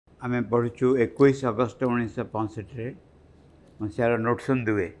आम पढ़ुचु 21 अगस्ट 1965 मसीहार नोटसन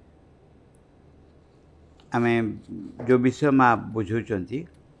दुए आम जो विषय माँ बुझाऊँच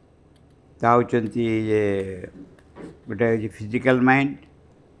ये गोटे हूँ फिजिकल माइंड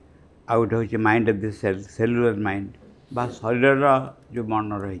आ गोटे हूँ mind of the cellular mind बा शरीर जो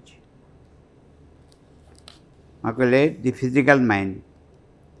मन रही माँ कहले the physical mind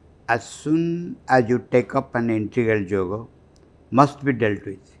as soon as you take up an integral yoga must be dealt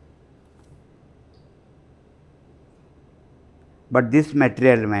with. But this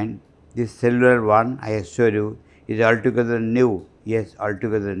material mind, this cellular one, I assure you, is altogether new. Yes,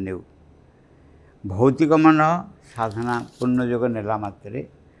 altogether new. भौतिक मन साधना पूर्ण योग नेला मात्रे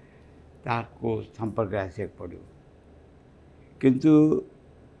ताको संपर्क आसे पड़ो किंतु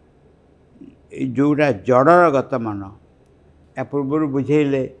जोड़ा जड़र गत मन या पूर्व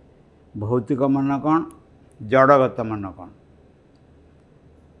बुझेले भौतिक मन कौन जड़गत मन कौन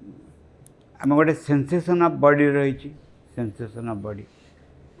आम गोटे सेंसेशन ऑफ बॉडी रही सेंसेशन ऑफ बॉडी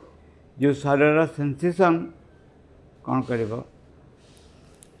जो शरीर सेंसेशन कौन कर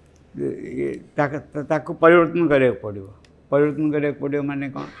परिवर्तन करा पड़ो परिवर्तन करा पड़ो माने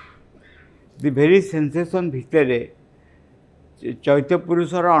कौन द भेरी सेंसेशन भितर चैत्य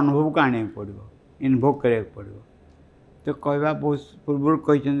पुरुषर अनुभव को आने पड़ो इनभोग करा पड़ो तो कहवा बहुत पूर्व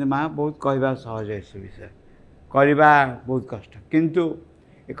कही माँ बहुत कहवा सहज इस विषय करवा बहुत कष्ट किंतु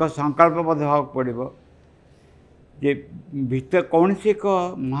एक संकल्पबद्ध होगा पड़ो जे भीतर कौन सी एक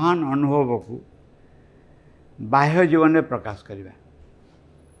महान अनुभव को बाह्य जीवन में प्रकाश करवा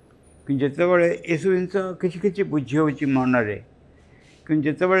कि जितेबाला यू जिन कि बुझी हो मनरे कि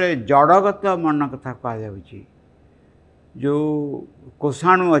जितेबाला जड़गत मन कथा कहुच्छी जो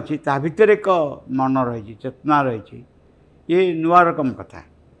कोषाणु अच्छी ता भीतर एक मन रही चेतना रही ये नुआ रकम कथा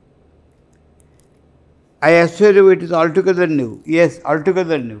I assure you it is altogether new yes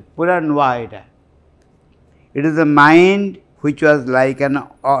altogether new पूरा नुआ यहाँ it is a mind which was like an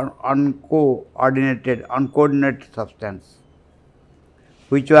uncoordinated substance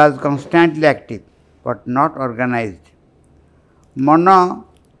which was constantly active but not organised मन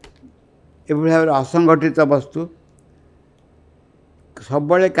एभली असंगठित वस्तु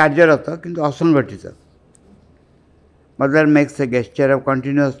सब कार्यरत किंतु असंगठित Mother makes a gesture of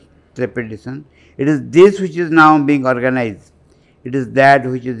continuous repetition. It is this which is now being organized. It is that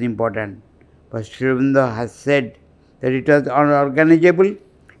which is important. But Sri Aurobindo has said that it was unorganizable.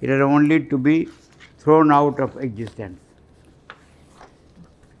 It had only to be thrown out of existence.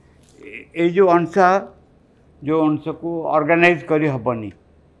 ये जो अंश को organise करी हबनी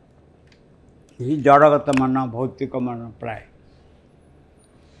ये जड़गत मन भौतिक मन प्राय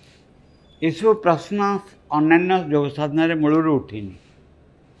ये सब प्रश्न अन्य योग साधन मूलर उठिनी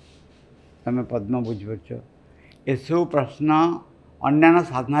तमें पद्म बुझीपार ये सब प्रश्न अन्य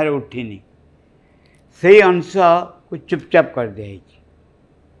साधन उठिनी से अंश को चुपचाप कर दिया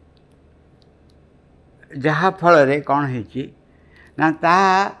जहाँ फल कौन है ता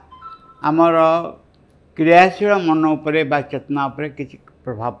आमर क्रियाशील मन उपरे बा चेतना उपरे किसी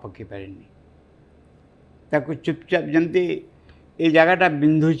प्रभाव पकई पारे ताको चुपचाप जमती ये जगहटा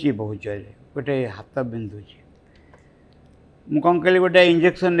बिंधुची बहुत जोर गोटे हाथ बिंधुची मु कौन कली गोटे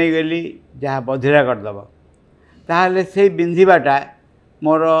इंजेक्शन नहीं गली जहाँ बधिरा करदेव ताहले से बिंधाटा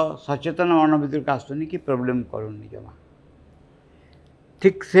मोर सचेतन मन भर को आसुनी कि प्रोब्लेम करूनी जमा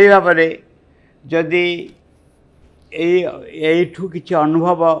ठीक से भाव में जदि यू कि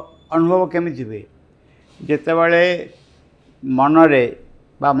अनुभव केमी हुए जिते बड़े मनरे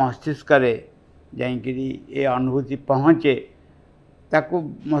बा मस्तिष्क जाकि ये अनुभूति पहुँचे ताकू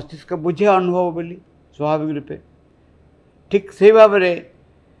मस्तिष्क बुझे अनुभव बोली स्वाभाविक रूपे ठीक से भाव में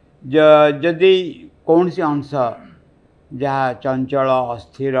जदि कौन सी अंश जहाँ चंचल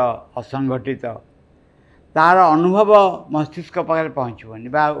अस्थिर असंगठित तार अनुभव मस्तिष्क पाखे पहुँचबनी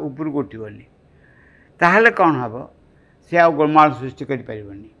बा ऊपर को उठबनी ताहले कौन हम सी आ गोलमाल सृष्टि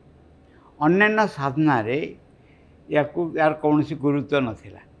करें अन्य साधना यार कौन सी गुरुत्व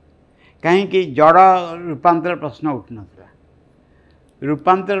नाला कहीं जड़ रूपांतर प्रश्न उठ नाला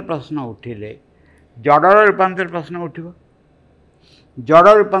रूपांतर प्रश्न उठिले जड़र रूपांतर प्रश्न उठिब जड़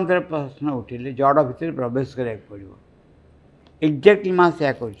रूपांतर प्रश्न उठिले जड़ भितर प्रवेश करा पड़ो एक्जाक्टली माँ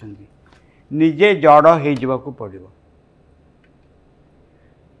से निजे जड़ हो पड़ो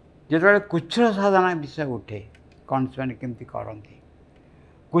जो कुच्छ्र साधना विषय उठे कौन से केमती करती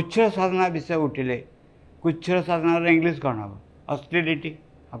कुच्छ्र साधना विषय उठिले कुच्छ्र साधना इंग्लीश कौन हम हॉस्टिलिटी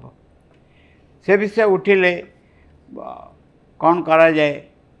हम से विषय उठिले कौन करा जाए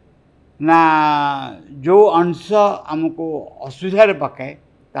ना जो अंश आमको असुविधा पकाए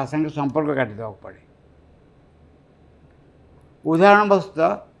संगे संपर्क काटिदेवा पड़े उदाहरण बस्त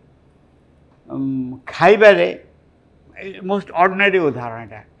खाइबारे मोस्ट ऑर्डिनरी उदाहरण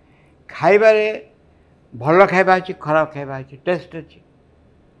एटा खाइबारे भल खाइबा अच्छी खराब खाइबा अच्छी टेस्ट अच्छी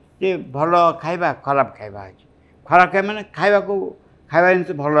ये भल खाइबा खराब खाइबा अच्छी खराब खाइबा माने खाइबा को खाइबा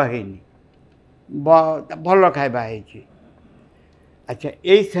जिनिस भल हैनी भल खाइबा है। अच्छा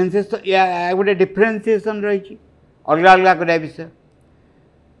यही सेन्सेस तो या गोटे डिफरेन्सीएसन रही अलग अलग कराया विषय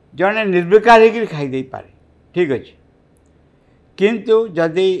जड़े निर्विकार होकर खाईदे पारे ठीक अच्छे किंतु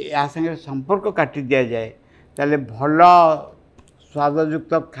जदि या संगे संपर्क काटी दि जाए ताले भल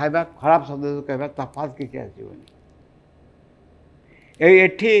स्वादयुक्त खाइबा खराब स्वादयुक्त खाइबा तफात किसी आसबनी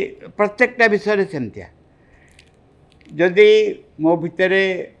एठी प्रत्येकटा विषय सेमतिया जदि मो भितर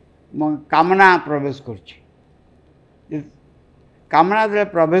कामना प्रवेश कर कामना द्वारा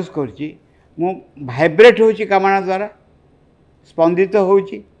प्रवेश कर भाइब्रेट होची कामना द्वारा स्पंदित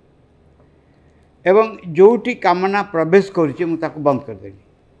होची एवं जोटी कामना प्रवेश करुच्ची मुझे बंद करदेली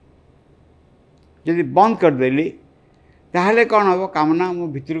जदि बंद करदेली ताहले कौन हम कामना मो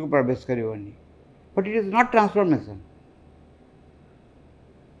भितर को प्रवेश करनी but it is not transformation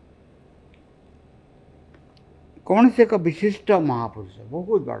कौन से एक विशिष्ट महापुरुष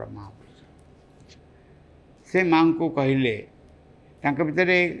बहुत बड़ महापुरुष से माँ को कहले तांके भितर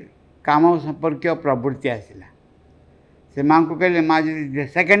काम संपर्क प्रवृत्ति आसला से माँ को कहले माँ जी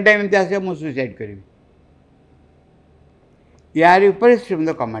सेकेंड टाइम एमती आस मुझे सुसाइड करी यार ऊपर से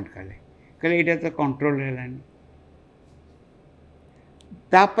मतलब कमेंट कले कहले यहाँ तो कंट्रोल है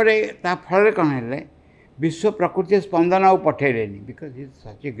फल कौन है विश्व प्रकृति स्पंदन आउ पठेलेनी because he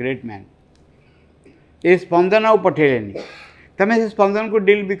such a great man ये स्पंदन आउ पठेलेनी तमें से स्पंदन को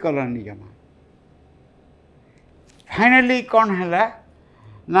डील भी कलनी जमा फाइनली कौन है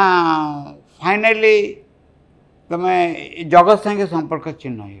ना फाइनली तमें जगत संगे संपर्क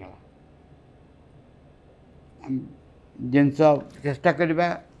चिन्ह हो जिनस चेष्टा करवा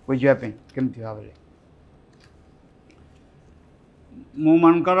बुझापी केमती भाव मु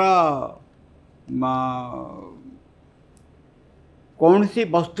मनकर कौन सी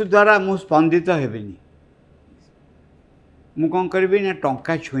वस्तु द्वारा मु स्पंदित हेबिनी मु कौन करी ना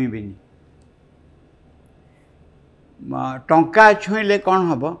टंका छुईबिनी टंका छुईले कौन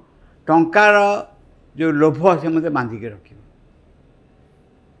हम टंकार जो लोभ से मत बांधिक रख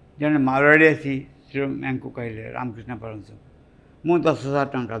जन मारवाड़ी श्री मैं को कहले रामकृष्ण परमहंस मु 10,000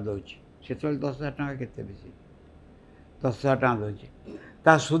 टंका दूची से 10,000 टंका केते बेसी 10,000 टंका दूची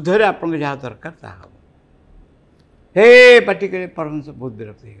ता सुधरे आपन जहाँ दरकार ता हम हे पार्टी करे परमहंस बहुत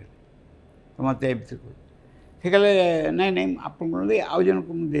विरक्त हो गए तो मत एमती कह से कहले नहीं नहीं आप आउ जन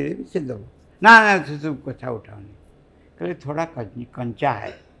को देदेवी से दब ना ना से सब कथा उठाओनी कहले थोड़ा कंचा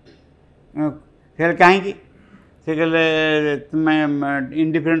है फिर कहीं से कहले तुम्हें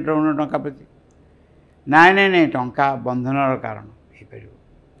इंडिफरेन्ट रहो टंका प्रति नाई नहीं नहीं टंका बंधनर कारण हो पार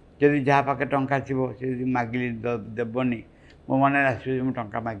जदि जहाँ पाखे टंका थी से मागिली देवनी मो मन आस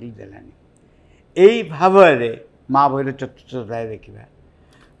टंका मागिली देलानी यही भाव में माँ बहर चतुर्थ अध्याय देखा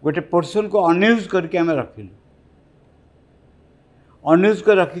गोटे पोर्सन को अनयूज करके आम रखिलु अनयूज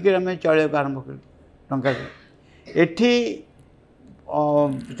कर रखिक आम चलने आरंभ कलु टंका एठी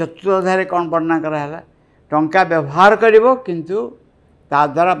चतुर्थ अध्याय कौन वर्णना कराला टंका व्यवहार करिवो किंतु ता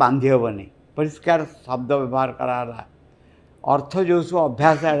द्वारा बांधि हेबनी परिष्कार शब्द व्यवहार कराला अर्थ जो सब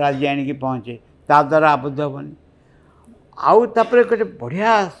अभ्यास राजी आणिकी पहुँचे ता द्वारा आबद्ध हेबनी आउ तापर गोटे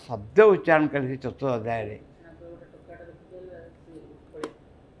बढ़िया शब्द उच्चारण कर चतुर्थ अध्याय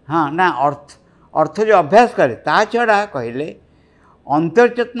हाँ ना अर्थ जो अभ्यास करे ता छड़ा कहले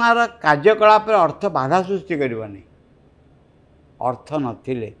अंतर्चेतनार कार्यकलाप अर्थ बाधा सृष्टि करनी अर्थ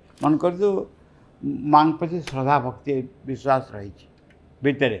नथिले मन कर माँ प्रति श्रद्धा भक्ति विश्वास रही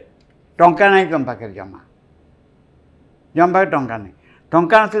भितर टंका नहीं तुम पाखे जमा जमा पाखे टंका नहीं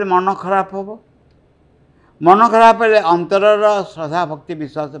टंका नथिले मन खराब हम मन खराब हेले अंतरर श्रद्धा भक्ति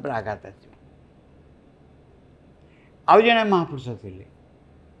विश्वास पर आघात आस आउ जड़े महापुरुष थे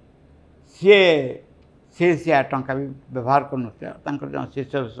सी टंका भी व्यवहार कर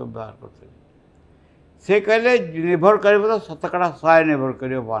शिष्य सब व्यवहार करते से कहले निर्भर कर तो शतकड़ा 100 निर्भर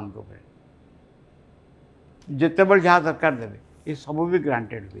कर भगवान को जिते बड़े जहाँ दरकार देवे ये सब भी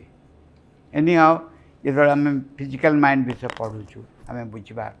ग्रांटेड हुए एनी हाउ जो आम फिजिकल माइंड विषय पढ़ुचु आम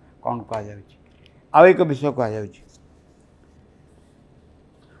बुझा कौन कह एक विषय कह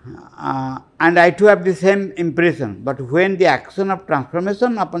and I too have the same impression but when the action of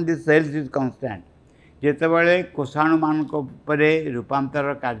transformation upon the cells is constant जितेबाला कोषाणु मान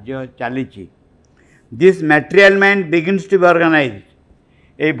रूपांतर कार्य चली this material mind begins to be organise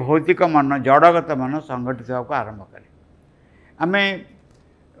ये भौतिक मन जड़गत मन संगठित होगा आरंभ करे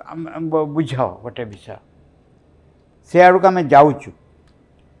आम बुझ गोटे विषय से आड़ को आम जाऊँ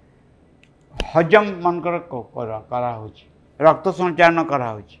हजम मनकर करा रक्त संचालन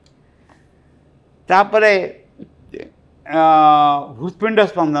करा तापरे हृत्पिंड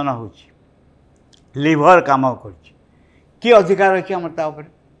स्पंदन हो लिभर काम कर अधिकार अच्छे आम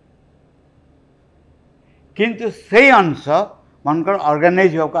किंतु से अंश मनकर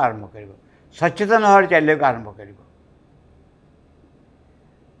ऑर्गेनाइज होगा आरंभ कर सचेतन भाव चलने को आरंभ कर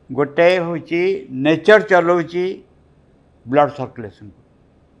गोटे हूँ नेचर चलाऊँगी ब्लड सर्कुलेशन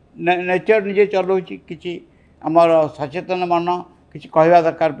को नेचर निजे चलाऊँगी किसी आमर सचेतन मन किसी कहवा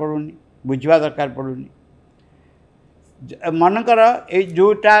दरकार पड़ूनी बुझा दरकार पड़ूनी मनकर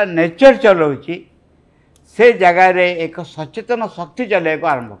जोटा नेचर चलाऊँगी से जगार एक सचेतन शक्ति चलने को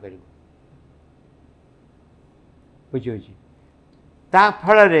आरंभ कर बुझे ता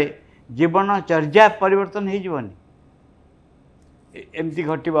फल जीवनचर्या परिवर्तन होनी एमती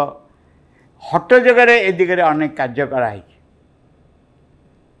घट हट जगार ए दिगरे अनेक कार्य कराई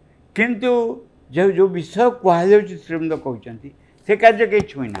किंतु जो जो विषय कहुँ श्रीमंद कहते से कार्य कहीं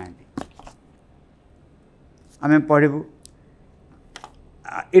छुई ना आम पढ़ू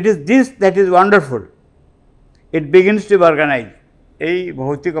it is this that is wonderful it begins to organise यही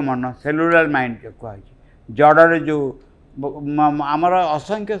भौतिक मन सेलुलर माइंड कहुई जड़े जो आमर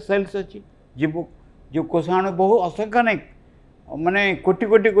असंख्य सेल्स अच्छी जीव जो कोषाणु बहु असंख्य नहीं माने कोटि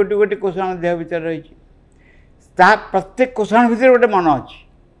कोटि कोटि कोटि कोषाणु देह भीतर रही प्रत्येक कोषाणु भीतर गोटे मन अच्छी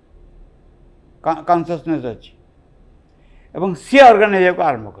कॉन्शियसनेस अच्छी एवं सी ऑर्गेनाइज को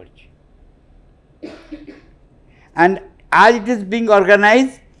आरंभ कर एंड आज it is being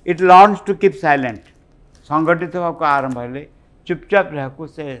organise it learns to keep silent संगठित होगा आरंभ हेले चुपचाप रहा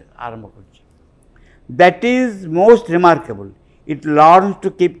से आरंभ कर that is most remarkable it learns to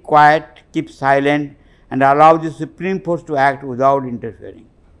keep quiet keep silent and allow the supreme force to act without interfering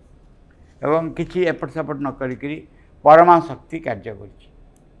एवं किसी एपट सेपट न करी परमा शक्ति कार्य कर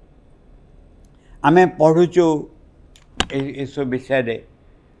आम पढ़ुचु सब विषय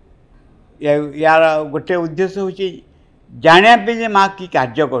यार गोटे उद्देश्य हूँ जानापी जे माँ कि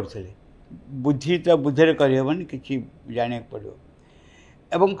कार्य करते बुद्धि तो बुद्धि करहबनी कि जाना पड़ो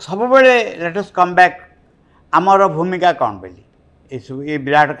एवं सब लेट अस कम बैक आमर भूमिका कौन बोली ये सब ये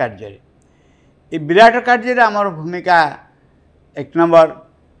विराट कार्य ये विराट कार्य आमर भूमिका एक नंबर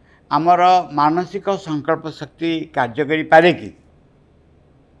आमर मानसिक संकल्प शक्ति कार्य करि पारे कि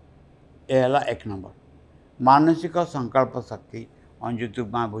यह एक नंबर मानसिक संकल्प शक्ति अंजु तू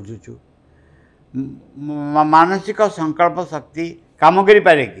माँ बुझुचु मानसिक संकल्प शक्ति काम करि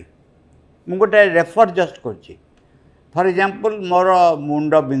पारे कि मु गोटे रेफर जस्ट कर फॉर एग्जांपल मोर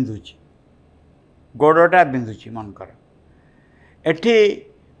मुंड बिंधुची गोड़टा बिंधुची मनकर एठी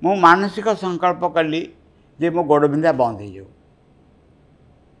मु मानसिक संकल्प कली जे मो गोड़ बिंधा बंद हो जाऊ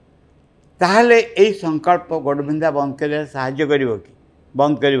ताहले एई संकल्प गोड़ बिंधा बंद कर साहाय्य करिवो कि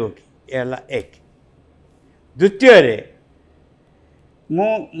बंद करिवो कि एला एक द्वितीय रे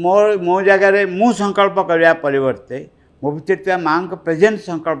मो जगह मु संकल्प करने परिवर्ते मो भीतर माँ को प्रेजेंट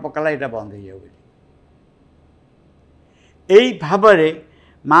संकल्प कला यहाँ बंद हो जाऊ यही भाव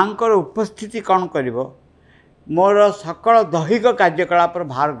माँ उपस्थिति कौन कर मोर सकल दैहिक कार्यकलाप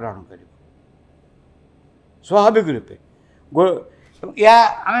भार ग्रहण कर स्वाभाविक रूपे या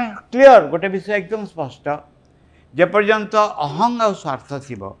आम क्लीयर गोटे विषय एकदम स्पष्ट जेपर्यंत अहंग और स्वार्थ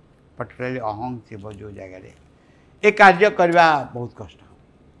थी पर्टिकुलरली अहंग थी जो जगह ये कार्य करवा बहुत कष्ट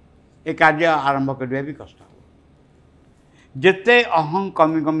ये कार्य आरंभ करवा भी कष्ट जेते अहंग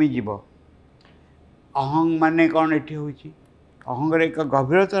कमी कमी जीव अहंग माने कौन एटी हो अहंगर एक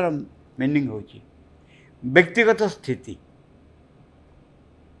गभीरतर मीनिंग हो व्यक्तिगत स्थिति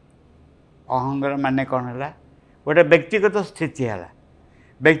अहंगर माने कौन है गोटे व्यक्तिगत स्थिति है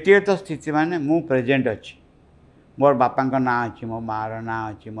व्यक्तिगत स्थिति माने मु प्रेजेंट अच्छी मोर बापा ना अच्छी मो मार ना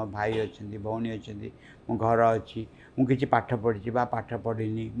अच्छी मो भाई अच्छी भौणी अच्छी मो घर अच्छी मुझे पाठ पढ़ी पाठ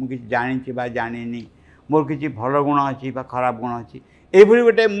पढ़ीनी मुझे जानी जानी मोर किसी भल गुण अच्छी खराब गुण अच्छी ये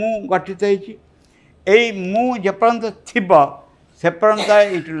गोटे मु गठित होई मु जेपर्यंत थिब से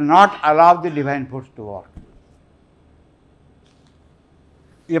पर्यंत it will not allow the divine force to work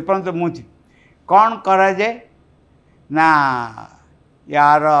ये पर्यंत मुझे कौन करा जाए ना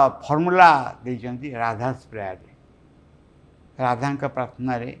यार फॉर्मूला देइचंती राधा स्प्रेयर राधा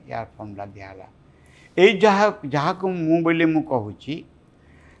प्रार्थना रे यार फॉर्मूला दिहला यही जहाँ को मु बोली मु कहूची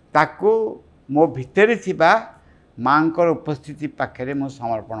ताकू मो भितर थिबा माँ उपस्थिति पाखे मु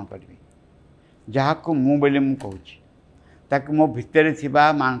समर्पण करी जहाँ को मु बोली मु कहूची ताकू मो भितर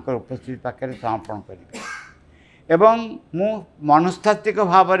थिबा माँ उपस्थिति पाखे समर्पण करी एवं मु मनस्तात्विक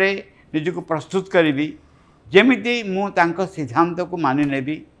भाव में निजको प्रस्तुत करी जमिति मु तांको सिद्धांत को मानि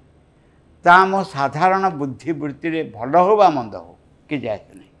नेबी ता मो साधारण बुद्धिवृत्ति रे भल हो बा मंद हो कि जाए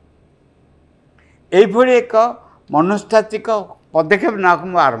नहीं এইଭଳି ଏକ ମନସ୍ତାତ୍ତ୍ୱିକ ପଦକ୍ଷେପ ନେବାକୁ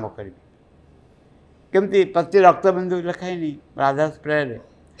ମୁଁ ଆରମ୍ଭ କରିବି। କେମିତି ପ୍ରତି ରକ୍ତବିନ୍ଦୁ ଲେଖାଏନି ରାଧା ସ୍ପ୍ରେରେ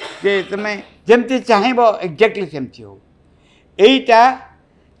ଯେ ତୁମେ ଯେମିତି ଚାହିଁବ ଏକ୍ଜାକ୍ଟଲି ସେମିତି ହଉ। ଏଇଟା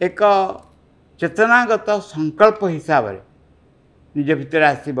ଏକ ଚେତନାଗତ ସଂକଳ୍ପ ହିସାବରେ ନିଜ ଭିତରେ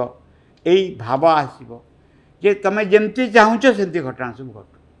ଆସିବ, ଏଇ ଭାବ ଆସିବ ଯେ ତୁମେ ଯେମିତି ଚାହୁଁଛ ସେମିତି ଘଟଣା ସବୁ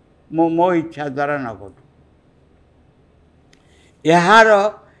ଘଟୁ, ମୋ ଇଚ୍ଛା ଦ୍ୱାରା ନ ଘଟୁ। ଏହାର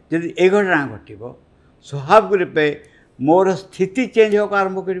ଯଦି ଏ ଘଟଣା ଘଟିବ ସ୍ୱାଭାବିକ ରୂପେ ମୋର ସ୍ଥିତି ଚେଞ୍ଜ ହେବାକୁ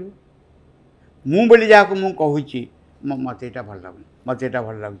ଆରମ୍ଭ କରିବ। ମୁଁ ବୋଲି ଯାହାକୁ ମୁଁ କହୁଛି ମୋତେ ଏଇଟା ଭଲ ଲାଗୁନି, ମୋତେ ଏଇଟା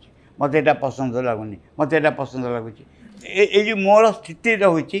ଭଲ ଲାଗୁଛି, ମୋତେ ଏଇଟା ପସନ୍ଦ ଲାଗୁନି, ମୋତେ ଏଇଟା ପସନ୍ଦ ଲାଗୁଛି, ଏଇ ଯେଉଁ ମୋର ସ୍ଥିତି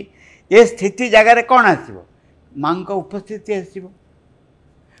ରହୁଛି, ଏ ସ୍ଥିତି ଜାଗାରେ କ'ଣ ଆସିବ? ମାଙ୍କ ଉପସ୍ଥିତି ଆସିବ।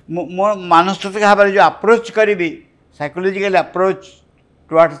 ମୋ ମାନସିକ ଭାବରେ ଯେଉଁ ଆପ୍ରୋଚ୍ କରିବି, psychological approach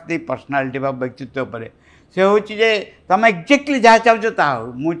towards the personality ବା ବ୍ୟକ୍ତିତ୍ୱ ଉପରେ, ସେ ହେଉଛି ଯେ ତୁମେ ଏକ୍ଜାକ୍ଟଲି ଯାହା ଚାହୁଁଛ ତାହା ହେଉ,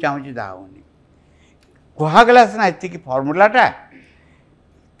 ମୁଁ ଚାହୁଁଛି ତାହା ହେଉନି। କୁହାଗଲା ସିନା ଏତିକି ଫର୍ମୁଲାଟା,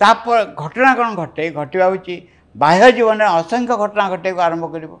 ତାପରେ ଘଟଣା କ'ଣ ଘଟେ? ଘଟିବା ହେଉଛି ବାହ୍ୟ ଜୀବନରେ ଅସଂଖ୍ୟ ଘଟଣା ଘଟିବାକୁ ଆରମ୍ଭ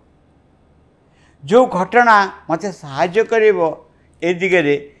କରିବ। ଯେଉଁ ଘଟଣା ମୋତେ ସାହାଯ୍ୟ କରିବ ଏ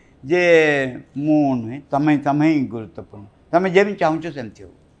ଦିଗରେ ଯେ ମୁଁ ନୁହେଁ, ତମେ ହିଁ ଗୁରୁତ୍ୱପୂର୍ଣ୍ଣ, ତୁମେ ଯେମିତି ଚାହୁଁଛ ସେମିତି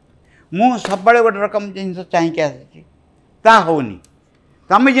ହେଉ। ମୁଁ ସବୁବେଳେ ଗୋଟେ ରକମ ଜିନିଷ ଚାହିଁକି ଆସିଛି, ତାହା ହେଉନି।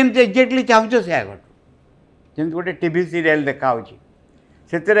 ତୁମେ ଯେମିତି ଏକ୍ଜାକ୍ଟଲି ଚାହୁଁଛ ସେୟା ଘଟୁ। ଯେମିତି ଗୋଟେ ଟିଭି ସିରିଏଲ୍ ଦେଖାହେଉଛି,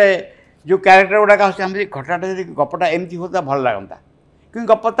 ସେଥିରେ ଯେଉଁ କ୍ୟାରେକ୍ଟର ଗୁଡ଼ାକ ଆସୁଛି, ଆମେ ଘଟଣାଟା ଯଦି ଗପଟା ଏମିତି ହୁଅନ୍ତା ଭଲ ଲାଗନ୍ତା, କିନ୍ତୁ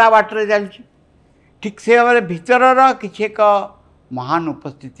ଗପ ତା ବାଟରେ ଚାଲିଛି। ଠିକ୍ ସେ ଭାବରେ ଭିତରର କିଛି ଏକ ମହାନ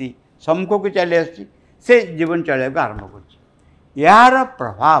ଉପସ୍ଥିତି ସମ୍ମୁଖକୁ ଚାଲି ଆସୁଛି, ସେ ଜୀବନ ଚଳାଇବାକୁ ଆରମ୍ଭ କରୁଛି। ଏହାର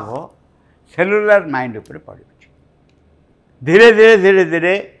ପ୍ରଭାବ ସେଲୁଲାର ମାଇଣ୍ଡ ଉପରେ ପଡ଼ୁଛି। ଧୀରେ ଧୀରେ ଧୀରେ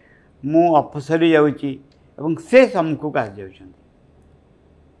ଧୀରେ ମୁଁ ଅପସରି ଯାଉଛି ଏବଂ ସେ ସମ୍ମୁଖକୁ ଆସିଯାଉଛନ୍ତି।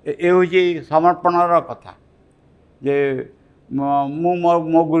 ଏ ହେଉଛି ସମର୍ପଣର କଥା ଯେ ମୁଁ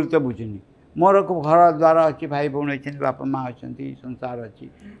ମୋ ଗୁରୁତ୍ୱ ବୁଝୁନି। ମୋର ଘର ଦ୍ୱାର ଅଛି, ଭାଇ ଭଉଣୀ ଅଛନ୍ତି, ବାପା ମା ଅଛନ୍ତି, ସଂସାର ଅଛି,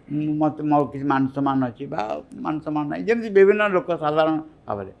 ମୋତେ ମୋର କିଛି ମାନ ସମ୍ମାନ ଅଛି ବା ମାନ ସମ୍ମାନ ନାହିଁ, ଯେମିତି ବିଭିନ୍ନ ଲୋକ ସାଧାରଣ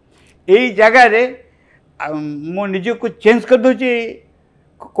ଭାବରେ। ଏଇ ଜାଗାରେ ମୁଁ ନିଜକୁ ଚେଞ୍ଜ କରିଦେଉଛି।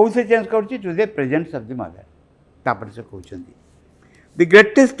 କେଉଁଥିରେ ଚେଞ୍ଜ କରୁଛି? To the presence of the ମଦର। ତାପରେ ସେ କହୁଛନ୍ତି ଦି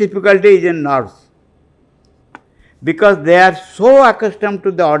greatest difficulty is in nervous because they are so accustomed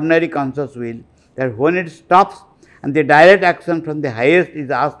to the ordinary conscious will that when it stops and the direct action from the highest is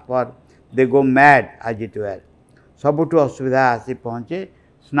asked for, they go mad as it were. ସବୁଠୁ ଅସୁବିଧା ଆସି ପହଞ୍ଚେ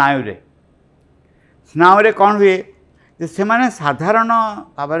ସ୍ନାୟୁରେ। ସ୍ନାୟୁରେ କ'ଣ ହୁଏ? ଯେ ସେମାନେ ସାଧାରଣ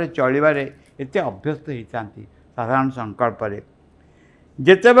ଭାବରେ ଚଳିବାରେ ଏତେ ଅଭ୍ୟସ୍ତ ହୋଇଥାନ୍ତି ସାଧାରଣ ସଂକଳ୍ପରେ,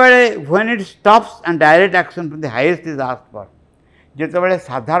 ଯେତେବେଳେ when it stops and direct action from the highest is asked for, ଯେତେବେଳେ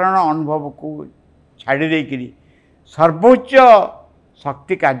ସାଧାରଣ ଅନୁଭବକୁ ଛାଡ଼ି ଦେଇକରି ସର୍ବୋଚ୍ଚ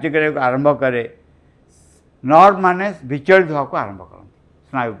ଶକ୍ତି କାର୍ଯ୍ୟ କରିବାକୁ ଆରମ୍ଭ କରେ, ନର୍ଭ ମାନେ ବିଚଳିତ ହେବାକୁ ଆରମ୍ଭ କରନ୍ତି,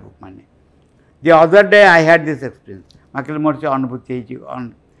 ସ୍ନାୟୁ ମାନେ। ଦି other day I had this experience, ମାତ୍ର ମୋର ସେ ଅନୁଭୂତି ହେଇଛି,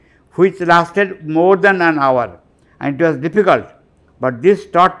 which lasted more than an hour and it was difficult, but this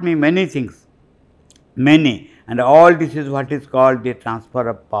taught me many things, many, and all this is what is called the transfer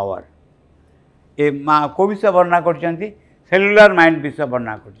of power. ଏ କେଉଁ ବିଷୟ ବର୍ଣ୍ଣନା କରିଛନ୍ତି? Cellular mind ବିଷୟ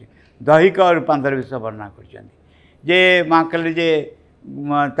ବର୍ଣ୍ଣନା କରୁଛି, ଦୈହିକ ରୂପାନ୍ତର ବିଷୟ ବର୍ଣ୍ଣନା କରିଛନ୍ତି। ଯେ ମାଁ କହିଲେ ଯେ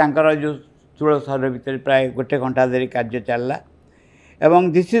ତାଙ୍କର ଯେଉଁ ସ୍ଥୂଳ ଶରୀର ଭିତରେ ପ୍ରାୟ 1 ଘଣ୍ଟା ଧରି କାର୍ଯ୍ୟ ଚାଲିଲା ଏବଂ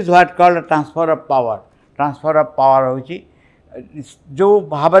this is what called transfer of power. Transfer of power ହେଉଛି ଯେଉଁ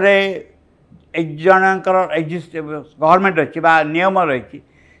ଭାବରେ ଜଣଙ୍କର ଗଭର୍ଣ୍ଣମେଣ୍ଟ ଅଛି ବା ନିୟମ ରହିଛି,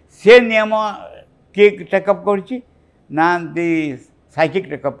 ସେ ନିୟମ କିଏ ଟେକଅପ୍ କରୁଛି? ନା ଦି ସାଇକିକ୍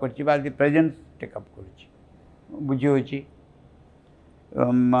ଟେକଅପ୍ କରୁଛି ବା ଦି ପ୍ରେଜେନ୍ସ ଟେକଅପ୍ କରୁଛି। ବୁଝି ହେଉଛି?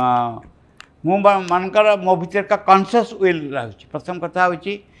 ମୁଁ ମାନଙ୍କର ମୋ ଭିତରେ ଏକ କନସିୟସ୍ ୱିଲ୍ ରହୁଛି। ପ୍ରଥମ କଥା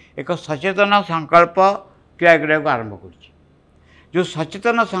ହେଉଛି ଏକ ସଚେତନ ସଂକଳ୍ପ କ୍ରିୟା କରିବାକୁ ଆରମ୍ଭ କରୁଛି। ଯେଉଁ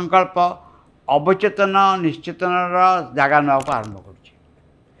ସଚେତନ ସଂକଳ୍ପ ଅବଚେତନ ନିଶ୍ଚେତନର ଜାଗା ନେବାକୁ ଆରମ୍ଭ କରୁଛି।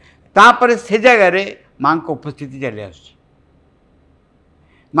 ତାପରେ ସେ ଜାଗାରେ ମାଙ୍କ ଉପସ୍ଥିତି ଚାଲି ଆସୁଛି।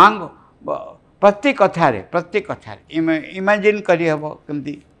 ମାଙ୍କ ପ୍ରତି କଥାରେ ଇମାଜିନ୍ କରିହେବ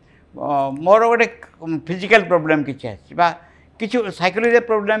କେମିତି ମୋର ଗୋଟେ ଫିଜିକାଲ୍ ପ୍ରୋବ୍ଲେମ୍ କିଛି ଆସିଛି ବା କିଛି psychological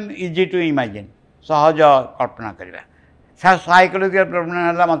problem easy two imagine, ସହଜ କଳ୍ପନା କରିବା। ସାଇକୋଲୋଜିକାଲ୍ ପ୍ରୋବ୍ଲେମ୍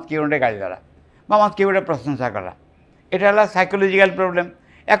ହେଲା ମୋତେ କିଏ ଗୋଟେ ଗାଳି ଦେଲା ବା ମୋତେ କିଏ ଗୋଟେ ପ୍ରଶଂସା କଲା, ଏଇଟା ହେଲା ସାଇକୋଲୋଜିକାଲ୍ ପ୍ରୋବ୍ଲେମ୍।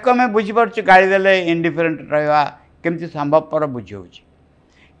 ୟାକୁ ଆମେ ବୁଝିପାରୁଛୁ, ଗାଳି ଦେଲେ ଇଣ୍ଡିଫରେଣ୍ଟ ରହିବା କେମିତି ସମ୍ଭବପର ବୁଝି ହେଉଛି।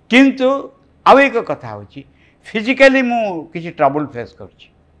 କିନ୍ତୁ ଆଉ ଏକ କଥା ହେଉଛି ଫିଜିକାଲି ମୁଁ କିଛି ଟ୍ରବୁଲ୍ ଫେସ୍ କରୁଛି,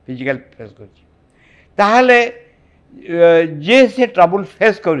 ତାହେଲେ ଯିଏ ସେ ଟ୍ରବୁଲ୍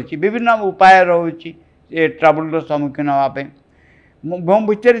ଫେସ୍ କରୁଛି ବିଭିନ୍ନ ଉପାୟ ରହୁଛି ଏ ଟ୍ରବୁଲ୍ର ସମ୍ମୁଖୀନ ହେବା ପାଇଁ। ମୋ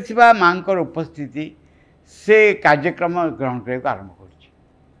ଭିତରେ ଥିବା ମାଙ୍କର ଉପସ୍ଥିତି ସେ କାର୍ଯ୍ୟକ୍ରମ ଗ୍ରହଣ କରିବାକୁ ଆରମ୍ଭ କରୁଛି।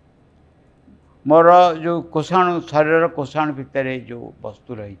 ମୋର ଯେଉଁ କୋଷାଣୁ ଶରୀରର କୋଷାଣୁ ଭିତରେ ଯେଉଁ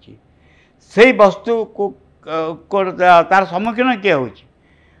ବସ୍ତୁ ରହିଛି से वस्तु को तार सम्मुखीन किए हो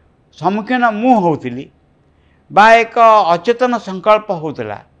सम्मुखीन मु होती बा एक अचेतन संकल्प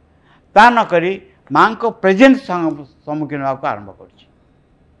होता ता नक माँ को प्रेजेंट सम्मुखीन होगा आरंभ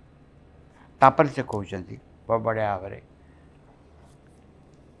कर से कहते बढ़िया भाव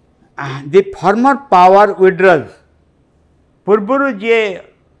दि फॉर्मर पावर विड्रज पूर्वर जी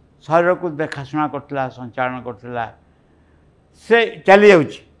शरीर को देखाशुना करता संचालन करता से चली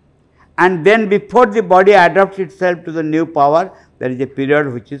जाऊँगी and then before the body adapts itself to the new power there is a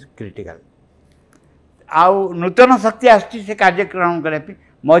period which is critical आउ नूतन शक्ति आसुची से कार्यक्रम करने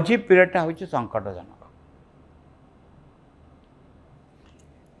मझी पीरियडटा हूँ संकटजनक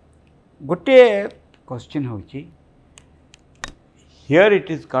गोटे क्वेश्चन हूँ हियर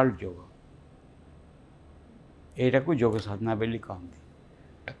इट इज कॉल्ड योग एटा को योग साधना बोली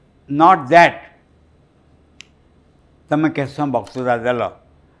कहते नॉट दैट तुम केत समय वक्तृता देल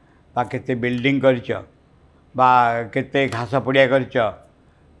बा केते बिल्डिंग करछ बा केते घास पड़िया करछ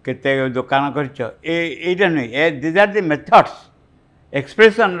केते दुकान करछ एटा नहीं this are the methods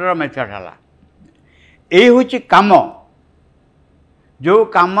expression रो मेथड हला ए होची काम जो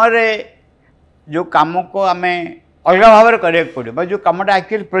काम रे जो काम को आम अलग भाव करिया पड़ो जो कमटा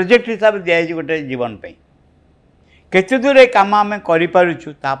एक्चुअली प्रोजेक्ट हिसाब से दिखाई गोटे जीवन पे केते दूर ये काम आम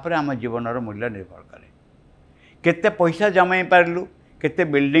करूँ तापर आम जीवन मूल्य निर्भर करे केते पैसा जमाई पार्लु केते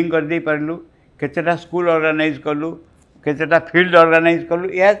बिल्डिंग कर दे पार्लु केतेटा स्कूल ऑर्गेनाइज कलु केतेटा फील्ड ऑर्गेनाइज कलु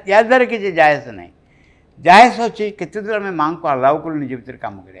या द्वारा किसी जायस ना जायस अच्छी केते दूर आम माँ को अलाउ कलु निज भर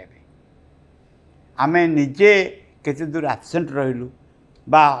कम करने आम निजे केते दूर आबसेंट रहिलु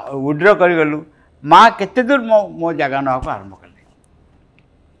बा विड्र करगलु माँ केते दूर मो जगह नाक आरंभ कले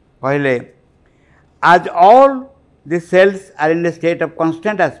कहले आज all the cells are in the state of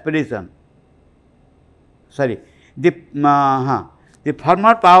constant aspiration sorry the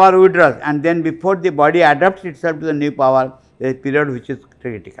former power withdraws and then before the body adapts itself to the new power there is a period which is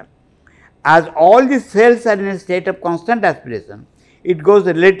critical. As all the cells are in a state of constant aspiration it goes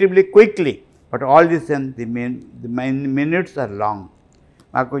relatively quickly but all the same the minutes are long.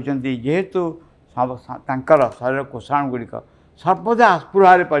 माँ कहते जेहेतु शरीर कोषाण गुड़िक सर्वदा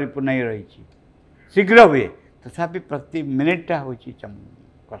स्पृहार परिपूर्ण ही रही शीघ्र हुए तथापि प्रति मिनिटा हूँ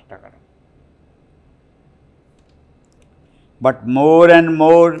कष्टकर but more and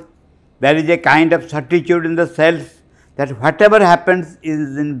more there is a kind of certitude in the cells that whatever happens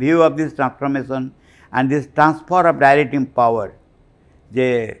is in view of this transformation and this transfer of directing power जे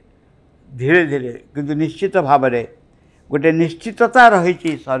धीरे धीरे किंतु निश्चित भाव में गोटे निश्चितता रही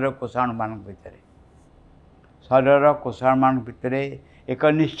शरीर कोषाणु मान भितर शरीर कोषाणु मान भितर एक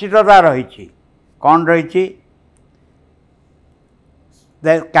निश्चितता रही कौन रही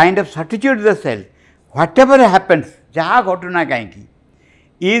the kind of certitude the cell whatever happens जहाँ घटना कहीं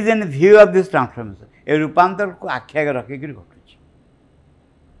is in view of this transformation ए रूपांतर को आखि आगे रखिक घटुची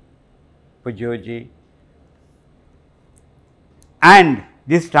बुझी and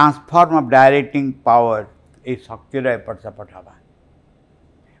this transform of directing power ये शक्तिर एपट सेपट हवा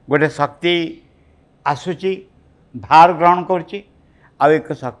गोटे शक्ति आसूची भार ग्रहण करुच्ची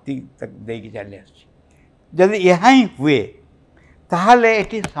एक शक्ति देकी चली आदि यह ही हुए ताहले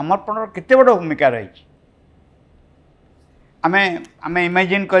एटी समर्पण केते बड़ भूमिका रही आम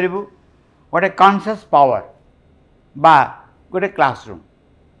इमेजिन करूँ गोटे कॉन्शियस पावर बा गोटे क्लासरूम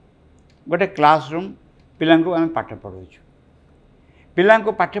पिला आम पाठ पढ़ाऊँ पिला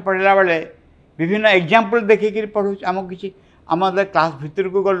पाठ पढ़ला बेले विभिन्न एग्जाम्पल देखिए पढ़ू आम कि आम क्लास भितर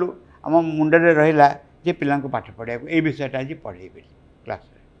को गलु आम मुंडे रहा जे पिला पाठ पढ़ा ये विषयटा आज पढ़ेबी क्लास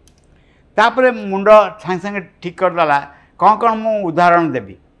तापर मुंड सांगे सांगे ठीक करदेला कौन कौन मु उदाहरण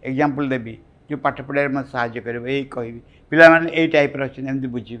देवी एग्जाम्पल देवी जो पाठ पढ़ाई मैं साहय कर कहि पिला माने टाइप एमती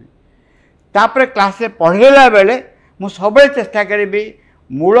बुझी तापर क्लास पढ़ेला बेले मु सब चेष्टा करी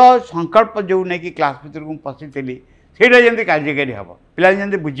मूल संकल्प जो नहीं कि क्लास भर को पशि से जमी कार्यकारी हम पिला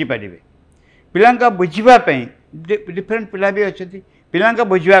जमी बुझीपारे पिला बुझापी डिफरेन्ट पिला भी अच्छा पिला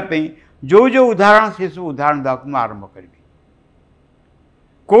बुझापी जो जो उदाहरण से सब उदाहरण देवाक मुझे आरंभ करी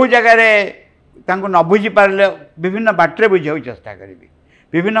कौ जगार न बुझी पारे विभिन्न बाटर बुझा चेष्टा करी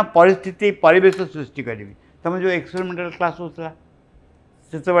विभिन्न परिस्थिति परिवेश सृष्टि करी तुम जो एक्सपेरिमेंटल क्लास होता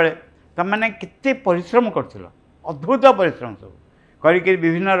से तुमने केते परिश्रम कर अद्भुत परिश्रम सब कर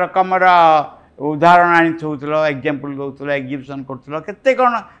विभिन्न रकम उदाहरण आनी थोल एग्जाम्पल दौल एग्जिबिशन करते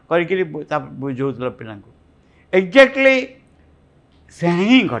कौन कर बुझाऊल पिला एक्जाक्टली से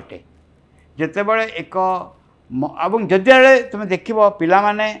ही घटे जिते बड़े एक जदि तुम देख पिला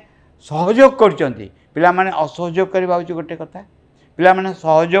माने सहयोग कर पिला माने असहयोग करवा गोटे कथा पिला माने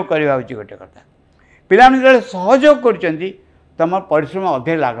सहयोग करवा गोटे कथा पिला माने सहयोग कर तुम परिश्रम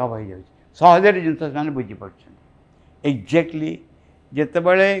अधिक लाघव हो जाए सहजरे जिन से बुझीपार एक्जाक्टली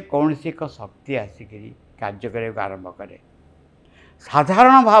जितेबाला कौन सी एक शक्ति आसिक कार्य करने को आरंभ करे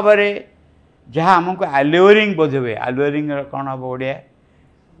साधारण भाव में जहाँ आमको आल्योरिंग बोध हुए आल्योरिंग कौन हम ओडिया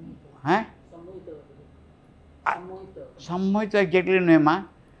हाँ सम्मोहित एक्जाक्टली नुहे माँ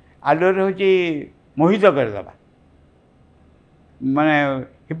आल्योर हूँ मोहित करदे माने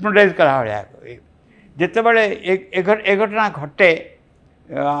हिप्नोटाइज करा भाया जितेबाला ए घटना घटे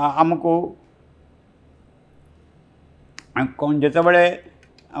आमको कौन जितेबाला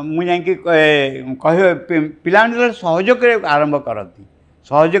मुझे कह पिला सहयोग करने आरंभ करती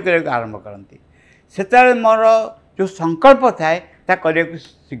सहयोग करने आरंभ करती से मोर जो संकल्प थाए करने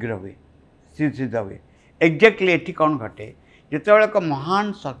शीघ्र हुए सिद्ध हुए एक्जाक्टली ये कौन घटे जितेबाला एक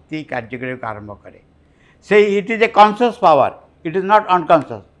महान शक्ति कार्य करने आरंभ करे से it is a conscious power it is not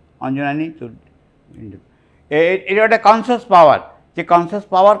unconscious अंजुनानी ये गोटे कॉन्शियस पावर जे कॉन्शियस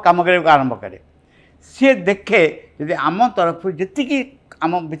पावर काम करने आरंभ करे सी देखे यदि आम तरफ जी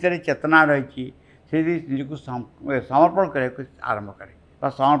आम भितर चेतना रही निज को समर्पण करने आरंभ करे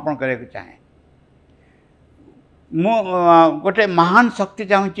समर्पण करने चाहे मु गोटे महान शक्ति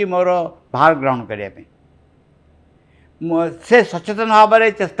चाहूँगी मोर भार ग्रहण करने से सचेतन भाव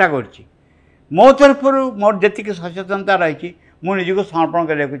में चेष्टा कर मो तरफ मोर जी सचेतनता रही मु निज को समर्पण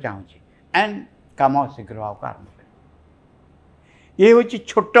करने को चाहूँगी एंड काम शीघ्र भाव को आरंभ कर ये हूँ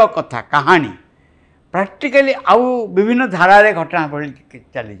छोट कथा कहानी प्रैक्टिकली आउ विभिन्न धारा घटना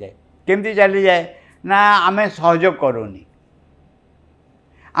चली जाए केमती चली जाए ना आमे सहयोग करूनी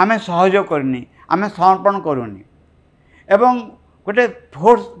आमे सहयोग करनी आमे समर्पण करूनी एवं गोटे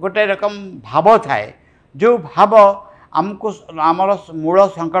फोर्स गोटे रकम भाव थाए जो भाव आमको आमर मूल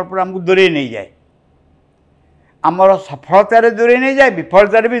संकल्प आमको दूरे नहीं जाए आमर सफलतार दूरे नहीं जाए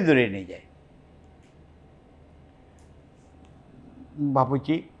विफलतार भी दूरे नहीं जाए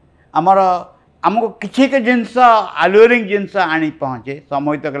भावुची आमर आमको किसी के जिनस आल्योरिंग जिनस आनी पहुँचे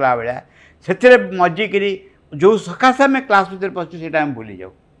सम्मोहित कला भाया से मजिकी जो सकाशे आम क्लास भर पशु से भूली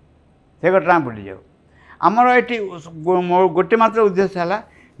जाऊ से घटना भूली जाऊ आमर ये गोटे मात्र उद्देश्य है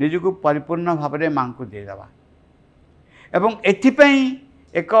निज को परिपूर्ण भाव में माँ को देदेवा एवं एथिपाई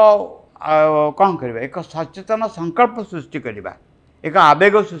एक कौन करवा एक सचेतन संकल्प सृष्टि करवा एक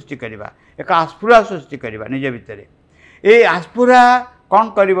आवेग सृष्टि करवा एक आस्फुरा सृष्टि करवा निज भितर ये आस्फुरा कौन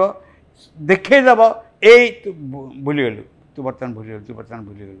कर देखदब ये भूलीगलु तू बर्तमान भूलीगलु तू बर्तमान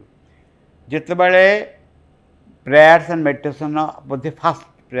भूलीगलु जितेबाला prayers and meditation Bodhe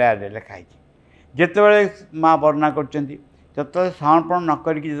fast prayer लिखाई जितेबाला माँ वर्णना कर समर्पण न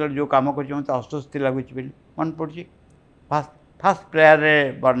करके जो कम कर मत अस्वस्थ लगुच मन पड़ी फास्ट फास्ट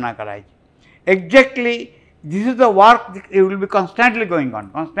प्रेयर वर्णना कराई exactly this is the work you will be कन्स्टांटली going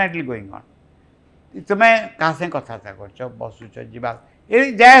on तुम्हें क्या से कथबार्ता कर बसुच जा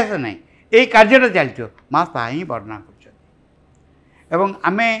ये जायस नहीं ये कार्यटा चलती माँ ता ही वर्णना कर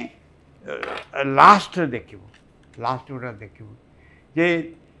आमे लास्ट देखू लास्ट गोटा देखू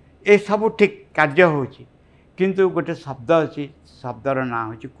जे ये सब ठीक कार्य हो किंतु गोटे शब्द अच्छी शब्दर ना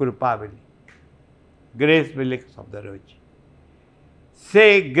हूँ कृपा बोली ग्रेस बोली शब्द रही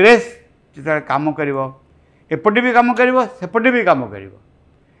से ग्रेस जो कम कर एपटे भी कम कर सेपटे भी कम कर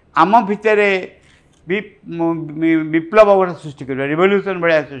आम भितर विप्लव गोटे सृष्टि कर रिवोल्यूशन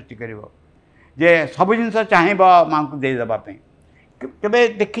भाया सृष्टि कर जे सब जिन चाहब माँ को देदेवाई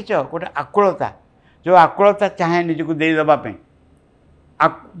केवे देखिच गोटे आकुलता जो आकुलता चाहे निज को देदेवाई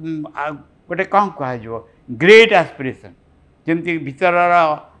गोटे कौन कह ग्रेट एस्पिरेशन जमती भीतर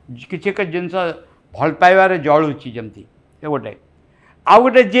किसी एक जिनस भल पाइबार जलुची जमती गोटे आउ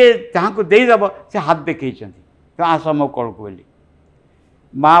गोटे जी जहाँ को देदेव से हाथ देखई तो आस मो कल को बोली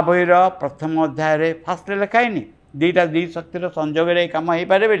माँ बहीर प्रथम अध्याय फास्ट लिखाईनी दीटा दी शक्तिर संजोग कम हो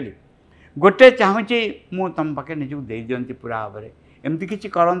पारे बोली गोटे चाहूँगी मु तुम पाखे निज को दे दिंती पूरा भाव में एमती किसी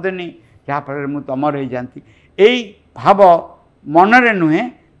करते जहाँफल मुझ तुम रही जाती यही भाव मनरे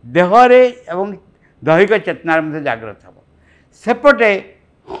नुहे देहरे एवं दैहिक चेतनार मध्य जागृत हम सेपटे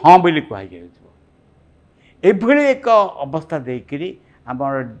हाँ बोली कहुए एक अवस्था देकर आम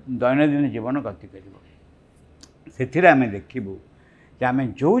दैनंदिन जीवन गति कर से आम देखू जे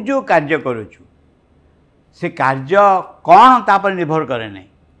आम जो जो कार्य करुचु से कार्य कौन तापर निर्भर करे नहीं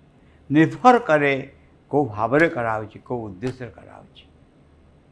निर्भर करे कौ भाव में कराऊँ कौ उद्देश्य कराऊँ